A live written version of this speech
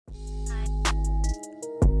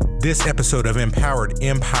This episode of Empowered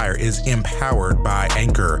Empire is empowered by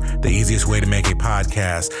Anchor, the easiest way to make a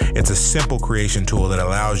podcast. It's a simple creation tool that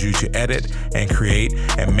allows you to edit and create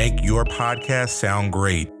and make your podcast sound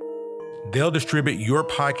great. They'll distribute your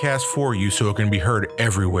podcast for you so it can be heard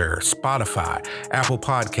everywhere: Spotify, Apple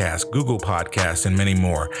Podcasts, Google Podcasts, and many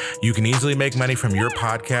more. You can easily make money from your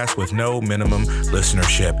podcast with no minimum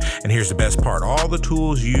listenership. And here's the best part: all the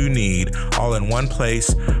tools you need all in one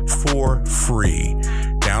place for free.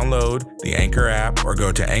 Download the Anchor app or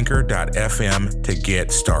go to anchor.fm to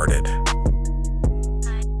get started.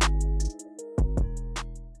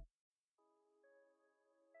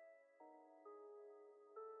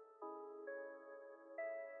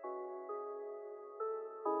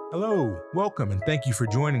 Hello, welcome, and thank you for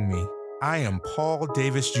joining me. I am Paul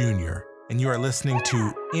Davis Jr., and you are listening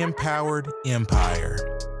to Empowered Empire.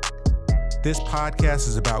 This podcast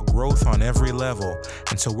is about growth on every level,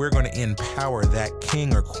 and so we're going to empower that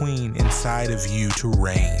king or queen inside of you to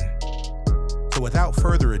reign. So without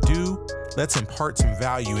further ado, let's impart some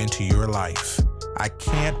value into your life. I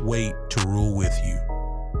can't wait to rule with you.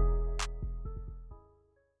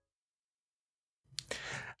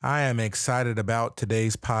 I am excited about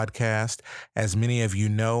today's podcast. As many of you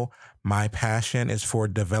know, my passion is for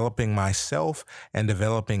developing myself and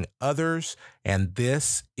developing others, and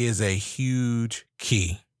this is a huge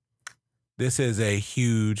key. This is a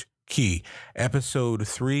huge key. Episode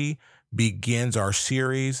 3 begins our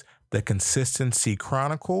series, The Consistency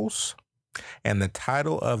Chronicles, and the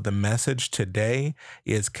title of the message today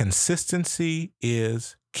is Consistency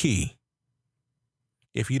is Key.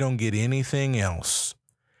 If you don't get anything else,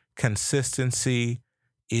 consistency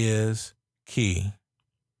is key.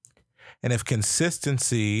 And if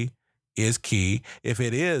consistency is key, if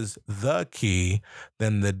it is the key,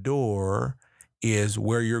 then the door is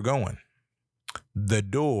where you're going. The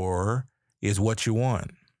door is what you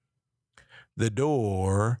want. The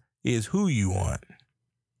door is who you want.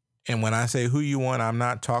 And when I say who you want, I'm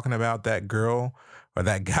not talking about that girl or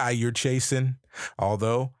that guy you're chasing,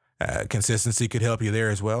 although consistency could help you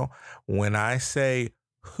there as well. When I say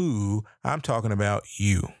who, I'm talking about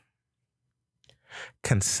you.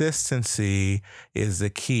 Consistency is the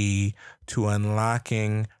key to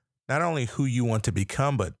unlocking not only who you want to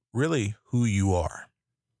become, but really who you are.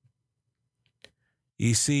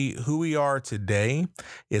 You see, who we are today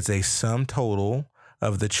is a sum total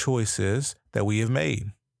of the choices that we have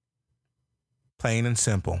made. Plain and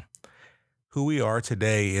simple. Who we are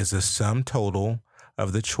today is a sum total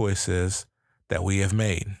of the choices that we have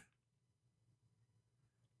made.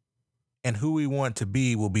 And who we want to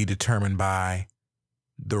be will be determined by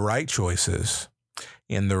the right choices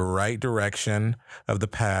in the right direction of the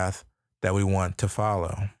path that we want to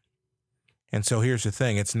follow. And so here's the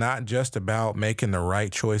thing. It's not just about making the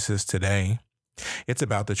right choices today. It's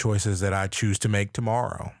about the choices that I choose to make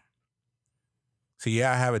tomorrow. So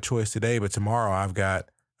yeah, I have a choice today, but tomorrow I've got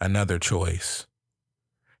another choice.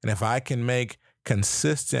 And if I can make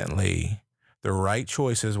consistently the right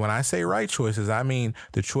choices, when I say right choices, I mean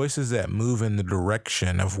the choices that move in the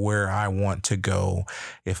direction of where I want to go.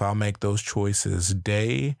 If I'll make those choices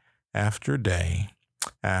day after day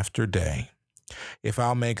after day, if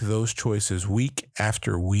I'll make those choices week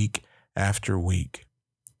after week after week,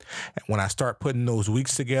 and when I start putting those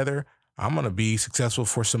weeks together, I'm going to be successful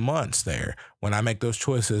for some months there. When I make those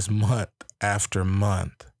choices month after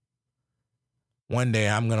month, one day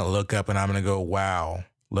I'm going to look up and I'm going to go, wow,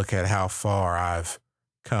 look at how far I've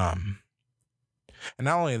come. And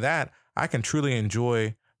not only that, I can truly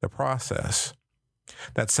enjoy the process.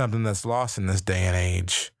 That's something that's lost in this day and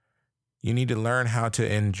age. You need to learn how to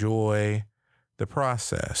enjoy the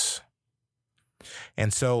process.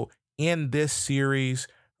 And so in this series,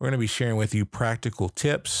 we're going to be sharing with you practical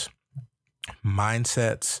tips,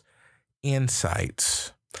 mindsets,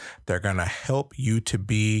 insights that are going to help you to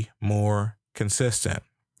be more consistent.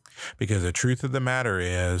 Because the truth of the matter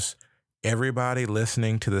is, everybody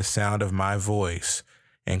listening to the sound of my voice,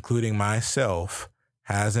 including myself,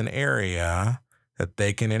 has an area that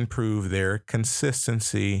they can improve their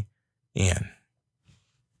consistency in.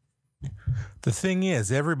 The thing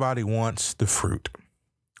is, everybody wants the fruit.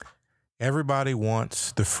 Everybody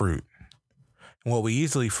wants the fruit. And what we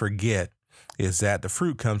easily forget is that the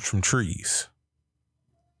fruit comes from trees.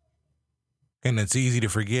 And it's easy to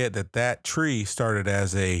forget that that tree started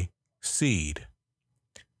as a seed.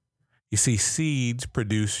 You see, seeds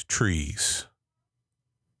produce trees.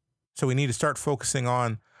 So we need to start focusing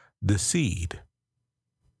on the seed.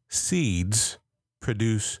 Seeds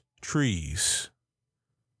produce trees.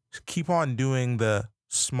 Keep on doing the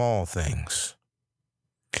small things.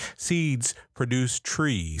 Seeds produce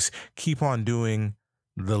trees. Keep on doing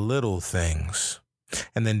the little things.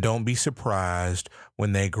 And then don't be surprised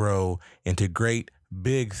when they grow into great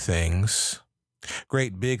big things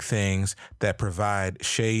that provide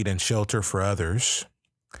shade and shelter for others,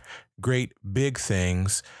 great big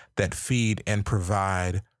things that feed and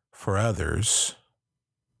provide for others.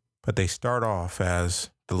 But they start off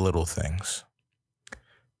as the little things.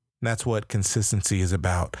 And that's what consistency is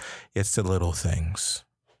about. It's the little things,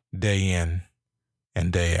 day in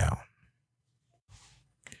and day out.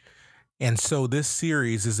 And so this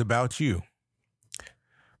series is about you.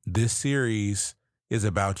 This series is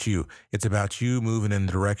about you. It's about you moving in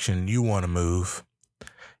the direction you want to move.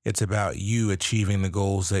 It's about you achieving the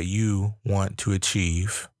goals that you want to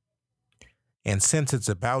achieve. And since it's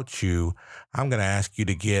about you, I'm going to ask you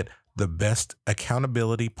to get the best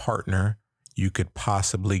accountability partner you could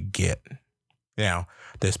possibly get. Now,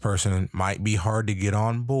 this person might be hard to get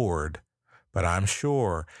on board, but I'm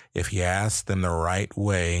sure if you ask them the right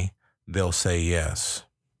way, they'll say yes.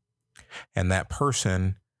 And that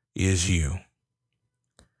person is you.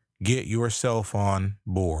 Get yourself on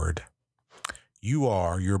board. You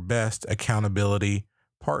are your best accountability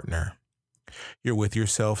partner. You're with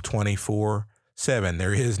yourself 24/7.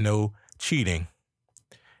 There is no cheating.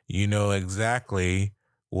 You know exactly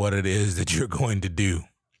what it is that you're going to do.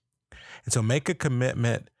 And so make a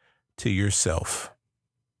commitment to yourself.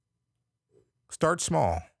 Start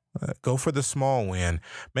small. Go for the small win.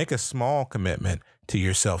 Make a small commitment to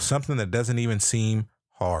yourself, something that doesn't even seem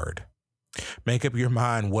hard. Make up your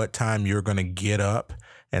mind what time you're going to get up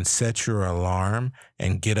and set your alarm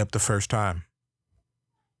and get up the first time.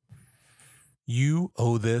 You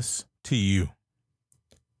owe this to you.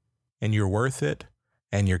 And you're worth it,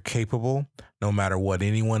 and you're capable no matter what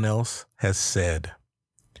anyone else has said.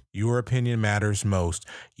 Your opinion matters most.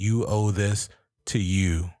 You owe this to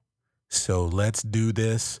you. So let's do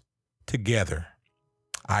this together.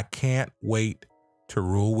 I can't wait to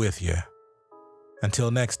rule with you.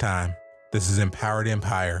 Until next time, this is Empowered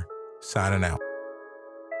Empire signing out.